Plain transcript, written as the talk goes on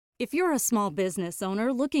If you're a small business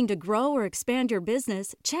owner looking to grow or expand your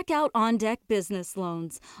business, check out OnDeck Business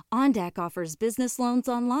Loans. OnDeck offers business loans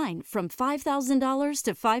online from $5,000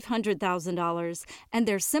 to $500,000, and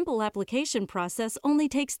their simple application process only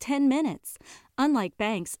takes 10 minutes. Unlike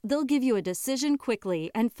banks, they'll give you a decision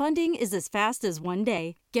quickly, and funding is as fast as one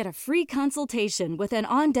day. Get a free consultation with an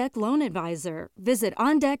OnDeck loan advisor. Visit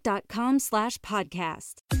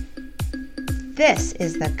ondeck.com/podcast. This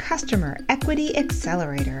is the Customer Equity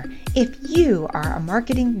Accelerator. If you are a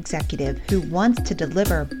marketing executive who wants to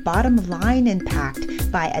deliver bottom-line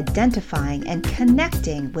impact by identifying and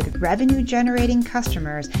connecting with revenue-generating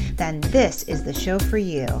customers, then this is the show for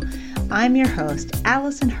you. I'm your host,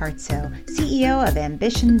 Allison Hartsoe, CEO of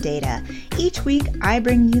Ambition Data. Each week, I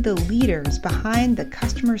bring you the leaders behind the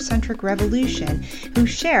customer-centric revolution who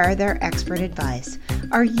share their expert advice.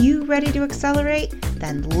 Are you ready to accelerate?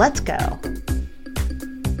 Then let's go.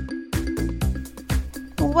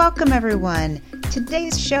 Welcome, everyone.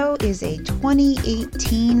 Today's show is a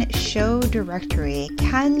 2018 show directory.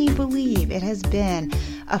 Can you believe it has been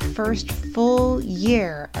a first full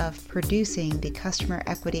year of producing the Customer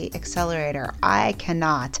Equity Accelerator? I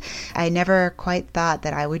cannot. I never quite thought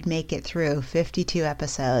that I would make it through 52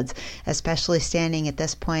 episodes, especially standing at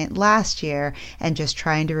this point last year and just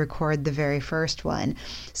trying to record the very first one.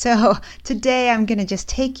 So today I'm going to just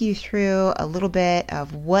take you through a little bit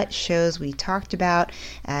of what shows we talked about,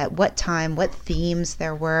 at what time, what themes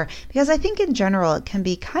there were, because I think in general it can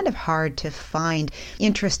be kind of hard to find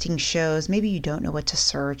interesting shows. Maybe you don't know what to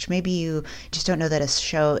search. Maybe you just don't know that a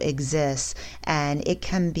show exists, and it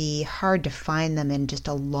can be hard to find them in just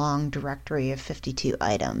a long directory of 52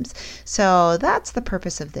 items. So that's the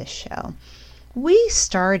purpose of this show. We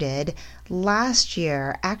started last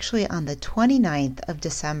year, actually on the 29th of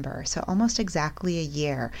December, so almost exactly a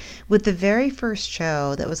year, with the very first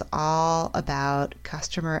show that was all about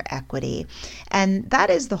customer equity. And that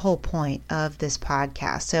is the whole point of this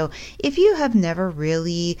podcast. So if you have never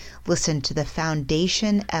really listened to the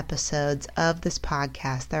foundation episodes of this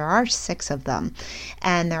podcast, there are 6 of them,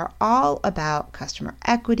 and they're all about customer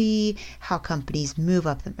equity, how companies move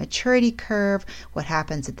up the maturity curve, what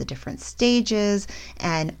happens at the different stages,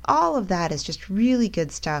 and all of that is just really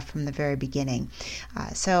good stuff from the very beginning.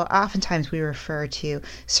 So oftentimes we refer to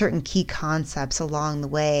certain key concepts along the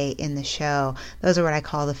way in the show. Those are what I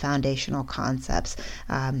call the foundational concepts.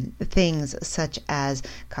 Things such as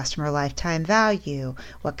customer lifetime value,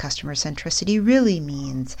 what customer centricity really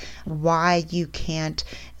means, why you can't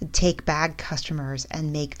take bad customers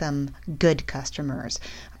and make them good customers,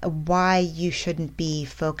 why you shouldn't be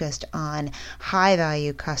focused on high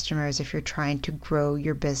value customers if you're trying to grow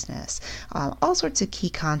your business. All sorts of key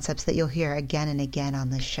concepts that you'll hear again and again on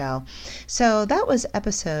this show. So that was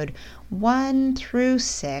episode 1 through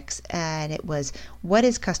 6, and it was what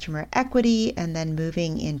is customer equity, and then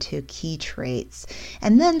moving into key traits.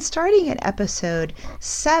 And then starting at episode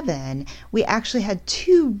 7, we actually had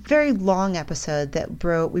 2 very long episodes that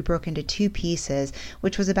we broke into 2 pieces,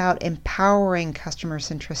 which was about empowering customer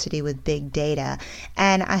centricity with big data.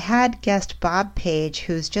 And I had guest Bob Page,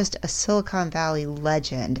 who's just a Silicon Valley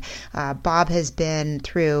legend. Bob has been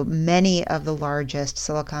through many of the largest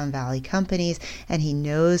Silicon Valley companies, and he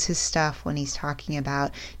knows his stuff when he's talking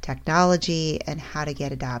about technology and how to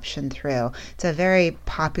get adoption through. It's a very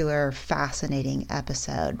popular, fascinating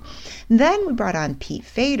episode. Then we brought on Pete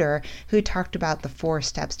Fader, who talked about the 4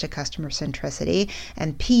 steps to customer centricity.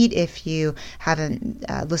 And Pete, if you haven't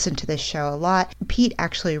listened to this show a lot, Pete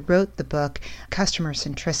actually wrote the book Customer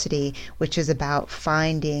Centricity, which is about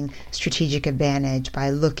finding strategic advantage by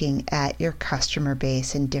looking at your customer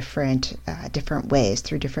base in different ways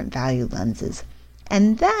through different value lenses.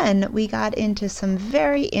 And then we got into some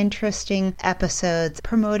very interesting episodes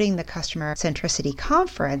promoting the Customer Centricity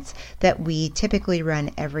Conference that we typically run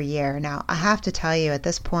every year. Now, I have to tell you at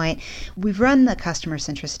this point, we've run the Customer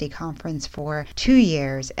Centricity Conference for 2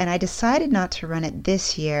 years, and I decided not to run it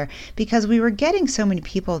this year because we were getting so many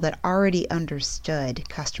people that already understood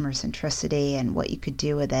customer centricity and what you could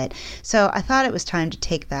do with it. So I thought it was time to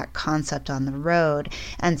take that concept on the road.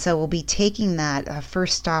 And so we'll be taking that.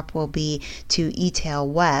 First stop will be to ETAIL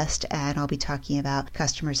West, and I'll be talking about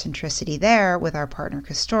customer centricity there with our partner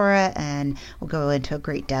Costora, and we'll go into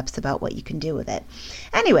great depth about what you can do with it.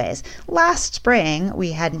 Anyways, last spring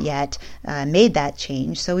we hadn't yet made that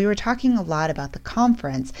change, so we were talking a lot about the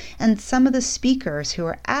conference and some of the speakers who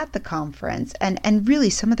were at the conference, and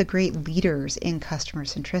really some of the great leaders in customer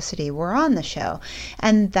centricity were on the show.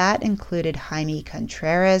 And that included Jaime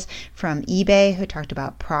Contreras from eBay, who talked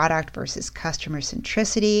about product versus customer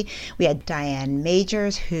centricity. We had Diane Brian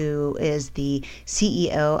Majors, who is the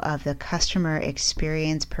CEO of the Customer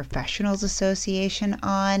Experience Professionals Association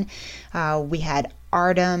on. We had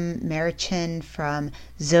Artem Marichin from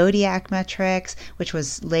Zodiac Metrics, which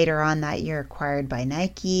was later on that year acquired by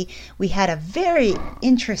Nike. We had a very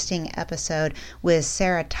interesting episode with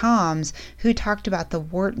Sarah Toms, who talked about the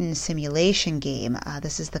Wharton simulation game.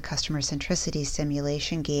 This is the customer centricity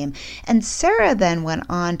simulation game. And Sarah then went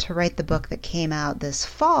on to write the book that came out this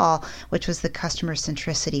fall, which was the customer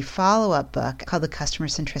centricity follow-up book called the Customer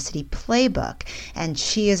Centricity Playbook. And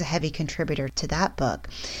she is a heavy contributor to that book.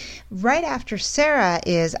 Right after Sarah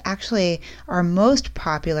is actually our most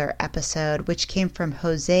popular episode, which came from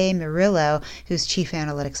Jose Murillo, who's Chief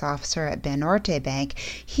Analytics Officer at Banorte Bank.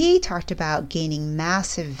 He talked about gaining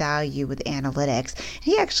massive value with analytics.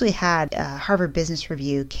 He actually had a Harvard Business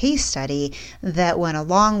Review case study that went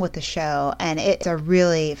along with the show, and it's a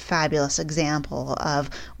really fabulous example of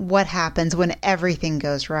what happens when everything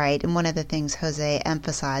goes right. And one of the things Jose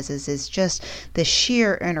emphasizes is just the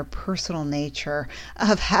sheer interpersonal nature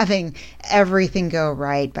of having everything go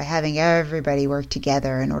right by having everybody work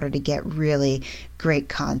together in order to get really great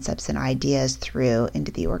concepts and ideas through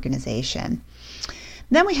into the organization.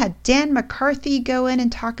 Then we had Dan McCarthy go in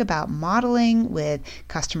and talk about modeling with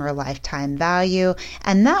customer lifetime value,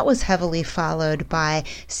 and that was heavily followed by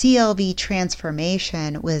CLV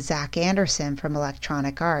transformation with Zach Anderson from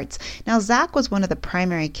Electronic Arts. Now, Zach was one of the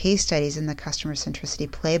primary case studies in the Customer Centricity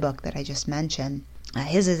Playbook that I just mentioned.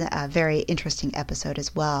 His is a very interesting episode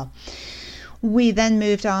as well. We then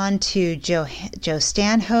moved on to Joe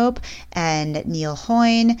Stanhope and Neil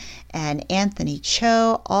Hoyne and Anthony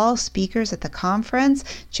Cho, all speakers at the conference.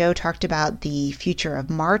 Joe talked about the future of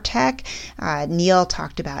MarTech. Neil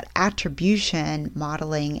talked about attribution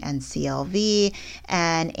modeling and CLV.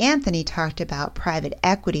 And Anthony talked about private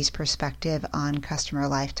equity's perspective on customer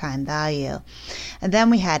lifetime value. And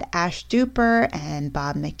then we had Ash Duper and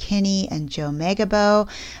Bob McKinney and Joe Megabo.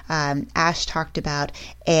 Ash talked about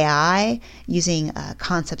AI, using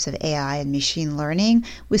concepts of AI and machine learning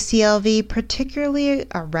with CLV, particularly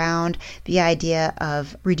around the idea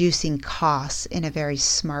of reducing costs in a very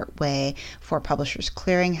smart way for Publishers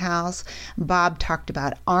Clearinghouse. Bob talked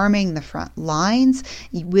about arming the front lines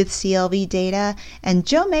with CLV data, and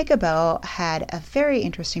Joe Megabo had a very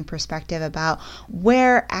interesting perspective about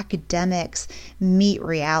where academics meet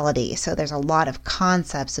reality. So there's a lot of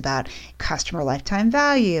concepts about customer lifetime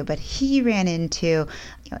value, but he ran into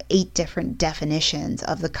 8 different definitions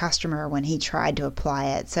of the customer when he tried to apply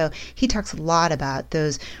it. So he talks a lot about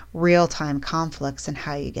those real-time conflicts and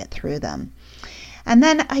how you get through them. And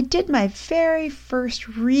then I did my very first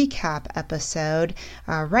recap episode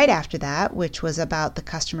right after that, which was about the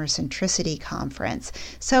Customer Centricity Conference.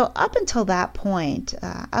 So up until that point,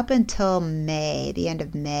 up until May, the end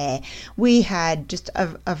of May, we had just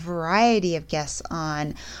a variety of guests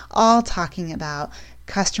on, all talking about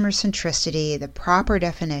customer centricity, the proper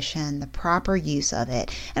definition, the proper use of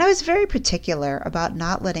it. And I was very particular about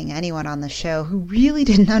not letting anyone on the show who really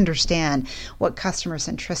didn't understand what customer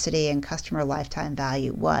centricity and customer lifetime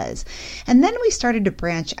value was. And then we started to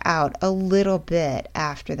branch out a little bit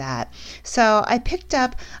after that. So I picked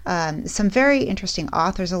up some very interesting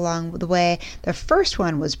authors along the way. The first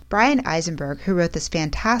one was Brian Eisenberg, who wrote this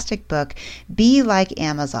fantastic book, Be Like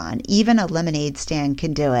Amazon, Even a Lemonade Stand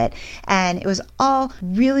Can Do It. And it was all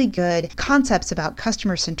really good concepts about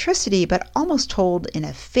customer centricity, but almost told in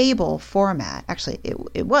a fable format. Actually,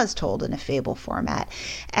 it was told in a fable format.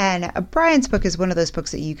 And Brian's book is one of those books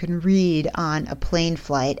that you can read on a plane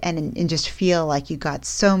flight and just feel like you got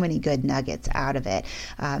so many good nuggets out of it.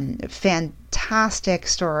 Fantastic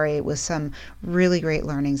story with some really great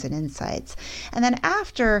learnings and insights. And then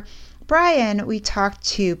after Brian, we talked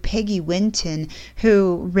to Peggy Winton,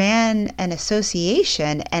 who ran an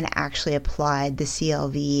association and actually applied the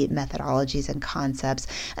CLV methodologies and concepts.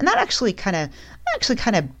 And that actually kind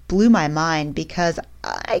of blew my mind, because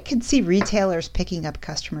I could see retailers picking up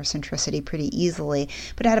customer centricity pretty easily,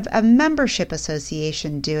 but out of a membership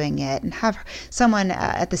association doing it and have someone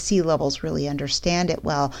at the C levels really understand it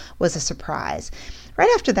well was a surprise. Right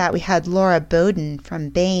after that, we had Laura Bowden from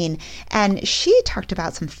Bain, and she talked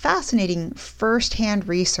about some fascinating firsthand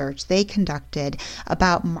research they conducted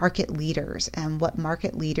about market leaders and what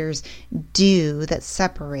market leaders do that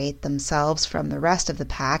separate themselves from the rest of the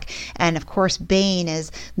pack. And of course, Bain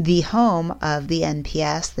is the home of the NPS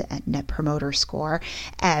NPS, the Net Promoter Score.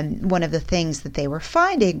 And one of the things that they were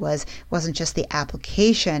finding wasn't just the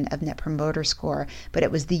application of Net Promoter Score, but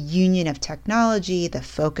it was the union of technology, the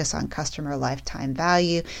focus on customer lifetime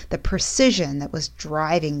value, the precision that was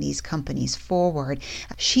driving these companies forward.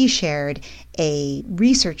 She shared a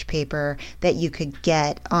research paper that you could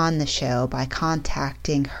get on the show by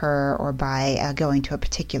contacting her or by going to a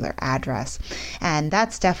particular address. And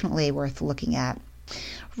that's definitely worth looking at.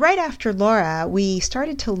 Right after Laura, we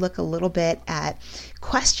started to look a little bit at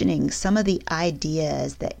questioning some of the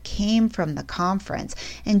ideas that came from the conference.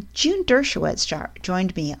 And June Dershowitz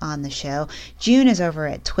joined me on the show. June is over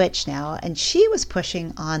at Twitch now, and she was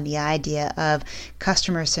pushing on the idea of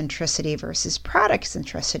customer centricity versus product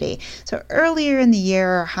centricity. So earlier in the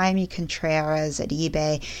year, Jaime Contreras at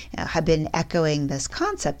eBay had been echoing this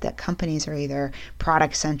concept that companies are either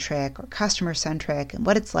product centric or customer centric, and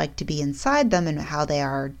what it's like to be inside them and how they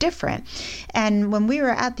are different. And when we were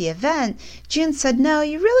at the event, June said, no,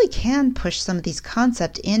 you really can push some of these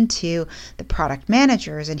concepts into the product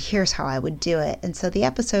managers, and here's how I would do it. And so the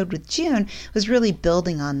episode with June was really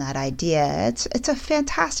building on that idea. It's a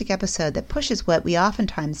fantastic episode that pushes what we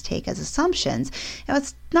oftentimes take as assumptions.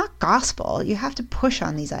 It's not gospel. You have to push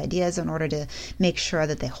on these ideas in order to make sure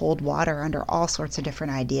that they hold water under all sorts of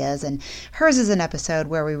different ideas. And hers is an episode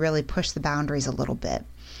where we really push the boundaries a little bit.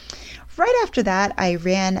 Right after that, I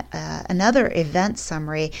ran another event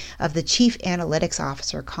summary of the Chief Analytics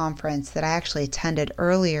Officer Conference that I actually attended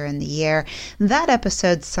earlier in the year. That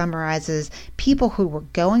episode summarizes people who were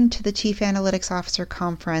going to the Chief Analytics Officer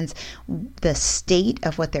Conference, the state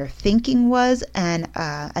of what their thinking was, and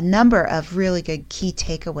a number of really good key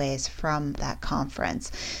takeaways from that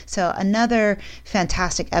conference. So another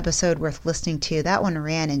fantastic episode worth listening to. That one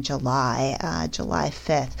ran in July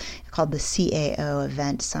 5th, called the CAO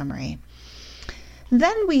Event Summary.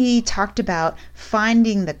 Then we talked about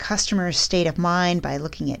finding the customer's state of mind by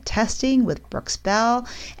looking at testing with Brooks Bell,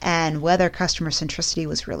 and whether customer centricity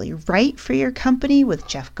was really right for your company with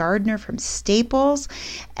Jeff Gardner from Staples.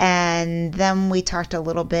 And then we talked a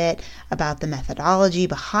little bit about the methodology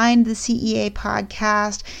behind the CEA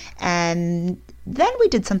podcast, and then we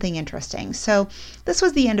did something interesting. So this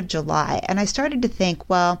was the end of July, and I started to think,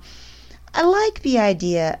 well, I like the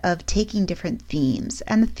idea of taking different themes,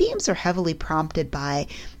 and the themes are heavily prompted by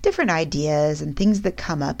different ideas and things that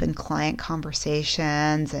come up in client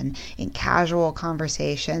conversations and in casual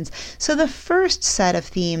conversations. So the first set of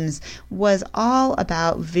themes was all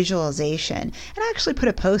about visualization, and I actually put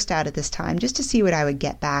a post out at this time just to see what I would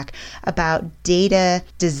get back about data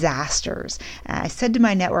disasters. I said to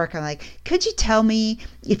my network, I'm like, could you tell me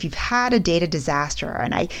if you've had a data disaster?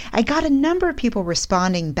 And I got a number of people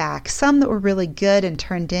responding back, some that were really good and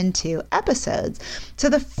turned into episodes. So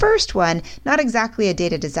the first one, not exactly a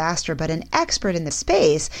data disaster, but an expert in the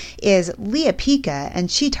space, is Leah Pica,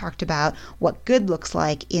 and she talked about what good looks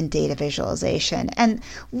like in data visualization. And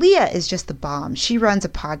Leah is just the bomb. She runs a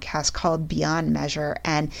podcast called Beyond Measure,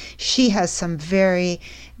 and she has some very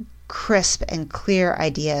crisp and clear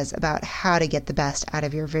ideas about how to get the best out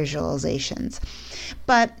of your visualizations.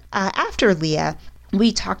 But after Leah,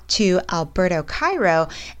 we talked to Alberto Cairo,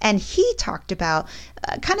 and he talked about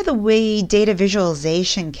kind of the way data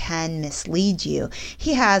visualization can mislead you.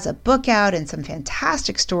 He has a book out and some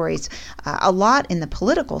fantastic stories, a lot in the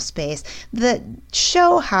political space, that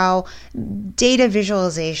show how data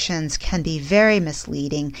visualizations can be very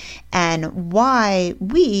misleading, and why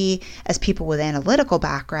we, as people with analytical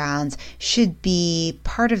backgrounds, should be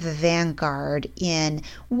part of the vanguard in,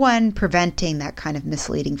 one, preventing that kind of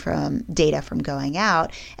misleading from data from going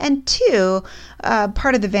out, and two,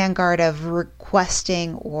 part of the vanguard of requesting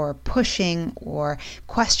or pushing or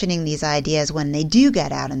questioning these ideas when they do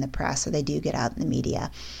get out in the press or they do get out in the media.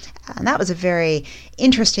 And that was a very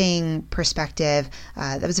interesting perspective.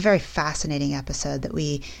 That was a very fascinating episode that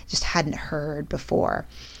we just hadn't heard before.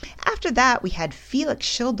 After that, we had Felix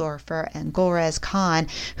Schildorfer and Gulrez Khan,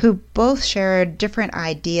 who both shared different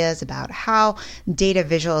ideas about how data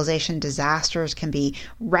visualization disasters can be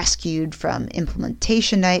rescued from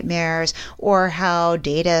implementation nightmares, or how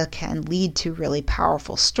data can lead to really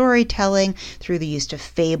powerful storytelling through the use of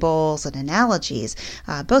fables and analogies.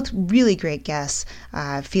 Both really great guests.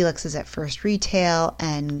 Felix is at First Retail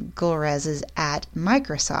and Gulrez is at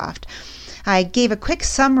Microsoft. I gave a quick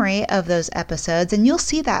summary of those episodes, and you'll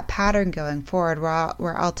see that pattern going forward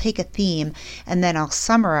where I'll take a theme and then I'll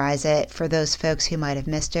summarize it for those folks who might have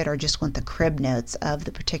missed it or just want the crib notes of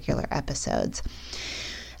the particular episodes.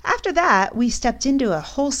 After that, we stepped into a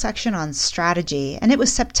whole section on strategy, and it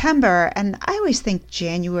was September, and I always think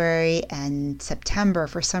January and September,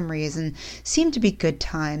 for some reason, seem to be good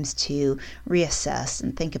times to reassess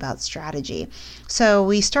and think about strategy. So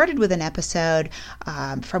we started with an episode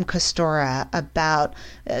from Costora about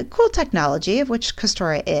cool technology, of which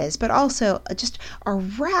Costora is, but also just a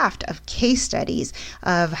raft of case studies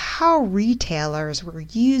of how retailers were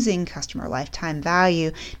using customer lifetime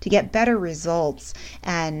value to get better results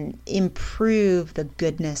and improve the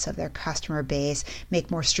goodness of their customer base, make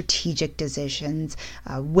more strategic decisions,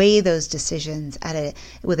 weigh those decisions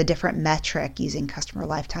with a different metric using customer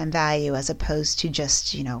lifetime value as opposed to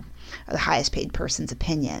just, the highest paid person's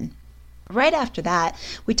opinion. Right after that,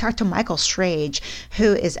 we talked to Michael Schrage,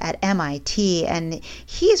 who is at MIT, and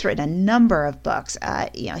he's written a number of books.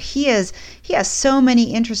 He has so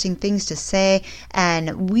many interesting things to say,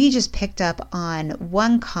 and we just picked up on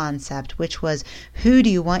one concept, which was, who do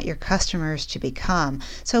you want your customers to become?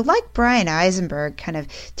 So like Brian Eisenberg kind of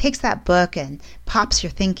takes that book and pops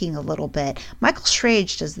your thinking a little bit, Michael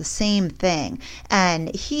Schrage does the same thing,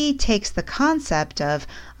 and he takes the concept of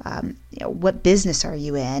what business are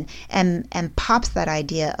you in, and pops that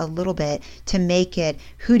idea a little bit to make it,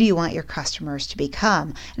 who do you want your customers to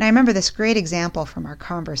become? And I remember this great example from our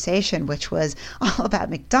conversation, which was all about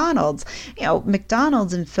McDonald's.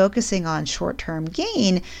 McDonald's, in focusing on short-term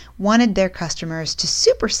gain, wanted their customers to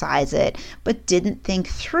supersize it, but didn't think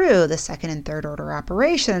through the second and third order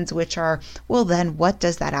operations, which are, well, then what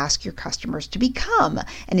does that ask your customers to become?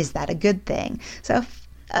 And is that a good thing? So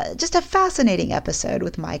just a fascinating episode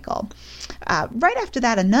with Michael. Right after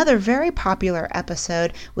that, another very popular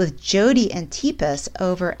episode with Jody Antipis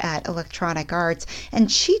over at Electronic Arts, and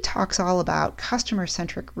she talks all about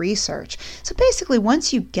customer-centric research. So basically,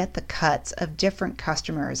 once you get the cuts of different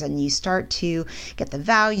customers and you start to get the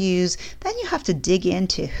values, then you have to dig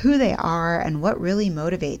into who they are and what really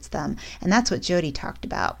motivates them, and that's what Jody talked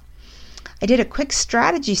about. I did a quick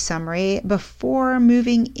strategy summary before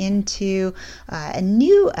moving into a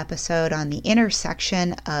new episode on the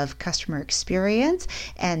intersection of customer experience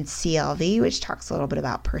and CLV, which talks a little bit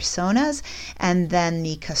about personas, and then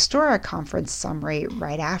the Costora conference summary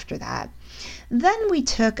right after that. Then we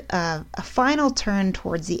took a final turn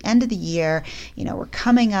towards the end of the year. We're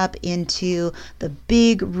coming up into the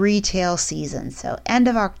big retail season. So end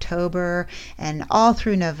of October and all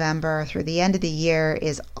through November, through the end of the year,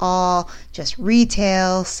 is all just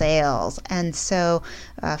retail sales. And so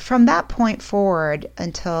from that point forward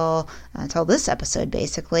until this episode,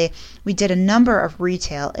 basically, we did a number of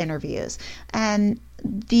retail interviews. And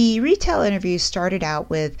the retail interviews started out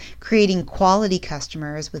with creating quality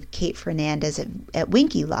customers with Kate Fernandez at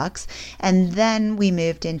Winky Lux, and then we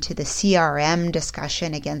moved into the CRM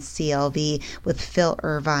discussion against CLV with Phil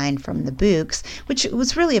Irvine from the Books, which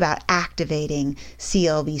was really about activating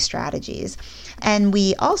CLV strategies. And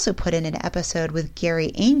we also put in an episode with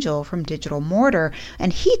Gary Angel from Digital Mortar,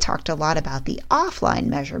 and he talked a lot about the offline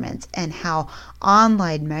measurements and how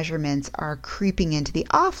online measurements are creeping into the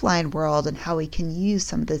offline world and how we can use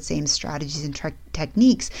some of the same strategies and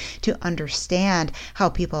techniques to understand how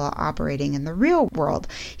people are operating in the real world.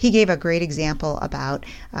 He gave a great example about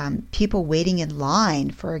people waiting in line,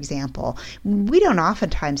 for example. We don't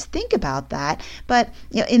oftentimes think about that, but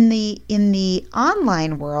in the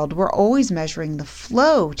online world, we're always measuring the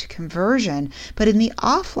flow to conversion, but in the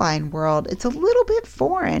offline world, it's a little bit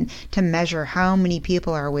foreign to measure how many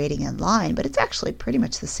people are waiting in line, but it's actually pretty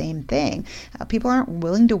much the same thing. People aren't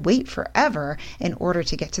willing to wait forever in order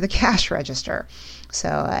to get to the cash register. So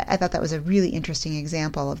I thought that was a really interesting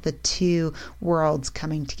example of the two worlds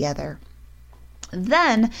coming together.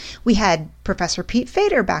 Then we had Professor Pete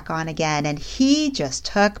Fader back on again, and he just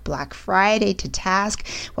took Black Friday to task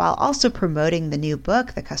while also promoting the new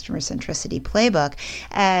book, The Customer Centricity Playbook.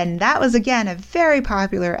 And that was, again, a very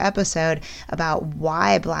popular episode about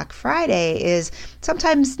why Black Friday is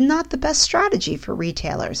sometimes not the best strategy for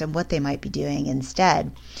retailers and what they might be doing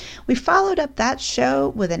instead. We followed up that show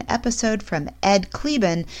with an episode from Ed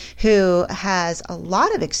Kleben, who has a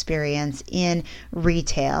lot of experience in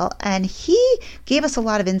retail, and he gave us a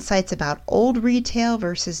lot of insights about old retail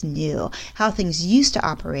versus new, how things used to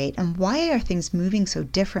operate, and why are things moving so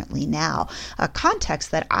differently now. A context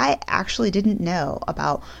that I actually didn't know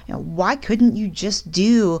about, why couldn't you just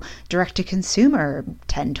do direct-to-consumer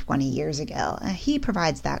 10, 20 years ago? He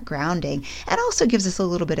provides that grounding and also gives us a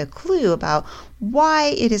little bit of clue about why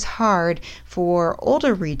it is hard for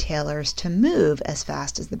older retailers to move as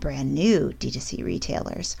fast as the brand new D2C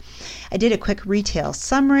retailers. I did a quick retail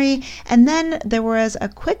summary, and then there was a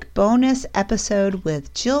quick bonus episode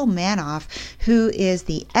with Jill Manoff, who is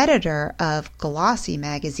the editor of Glossy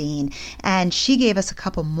magazine, and she gave us a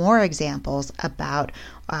couple more examples about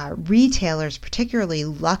retailers, particularly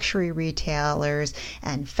luxury retailers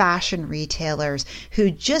and fashion retailers, who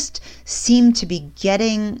just seem to be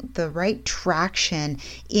getting the right traction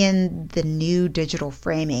in the new digital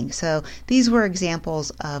framing. So these were examples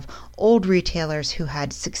of old retailers who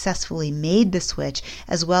had successfully made the switch,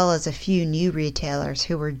 as well as a few new retailers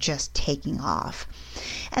who were just taking off.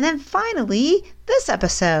 And then finally, this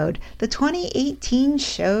episode, the 2018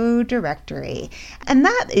 Show Directory. And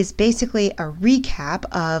that is basically a recap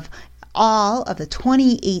of all of the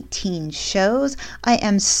 2018 shows. I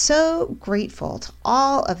am so grateful to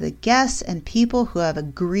all of the guests and people who have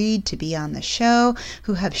agreed to be on the show,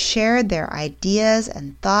 who have shared their ideas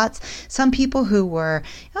and thoughts. Some people who were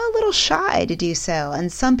a little shy to do so,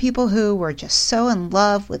 and some people who were just so in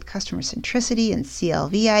love with customer centricity and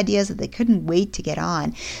CLV ideas that they couldn't wait to get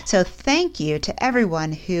on. So thank you to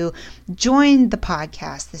everyone who joined the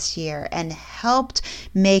podcast this year and helped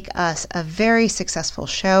make us a very successful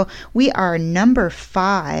show. We are number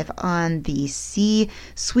 5 on the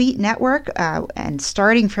C-Suite network, and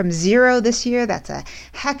starting from 0 this year, that's a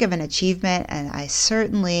heck of an achievement, and I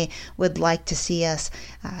certainly would like to see us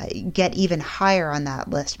get even higher on that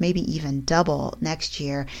list, maybe even double next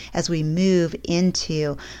year as we move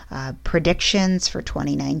into predictions for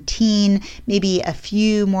 2019, maybe a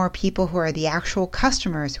few more people who are the actual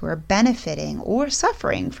customers who are benefiting or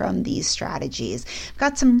suffering from these strategies. I've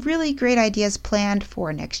got some really great ideas planned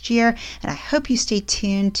for next year, and I hope you stay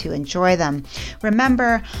tuned to enjoy them.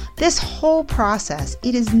 Remember, this whole process,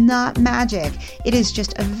 it is not magic. It is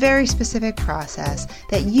just a very specific process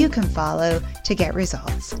that you can follow to get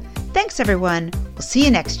results. Thanks, everyone. We'll see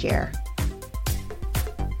you next year.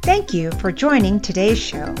 Thank you for joining today's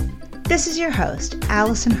show. This is your host,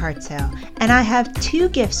 Allison Hartsoe, and I have 2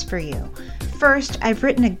 gifts for you. First, I've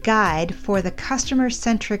written a guide for the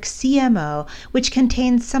customer-centric CMO, which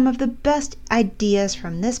contains some of the best ideas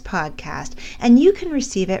from this podcast, and you can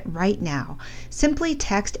receive it right now. Simply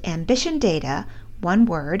text Ambition Data, one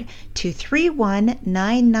word, to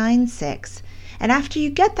 31996. And after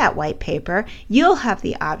you get that white paper, you'll have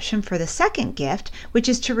the option for the second gift, which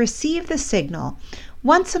is to receive the signal.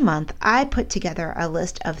 Once a month, I put together a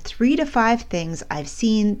list of 3 to 5 things I've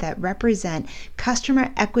seen that represent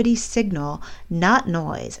customer equity signal, not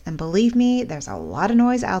noise. And believe me, there's a lot of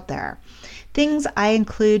noise out there. Things I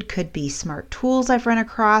include could be smart tools I've run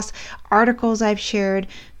across, articles I've shared,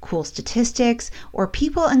 cool statistics, or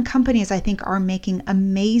people and companies I think are making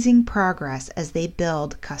amazing progress as they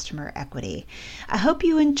build customer equity. I hope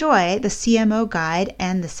you enjoy the CMO guide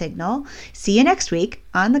and the signal. See you next week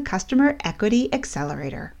on the Customer Equity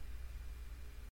Accelerator.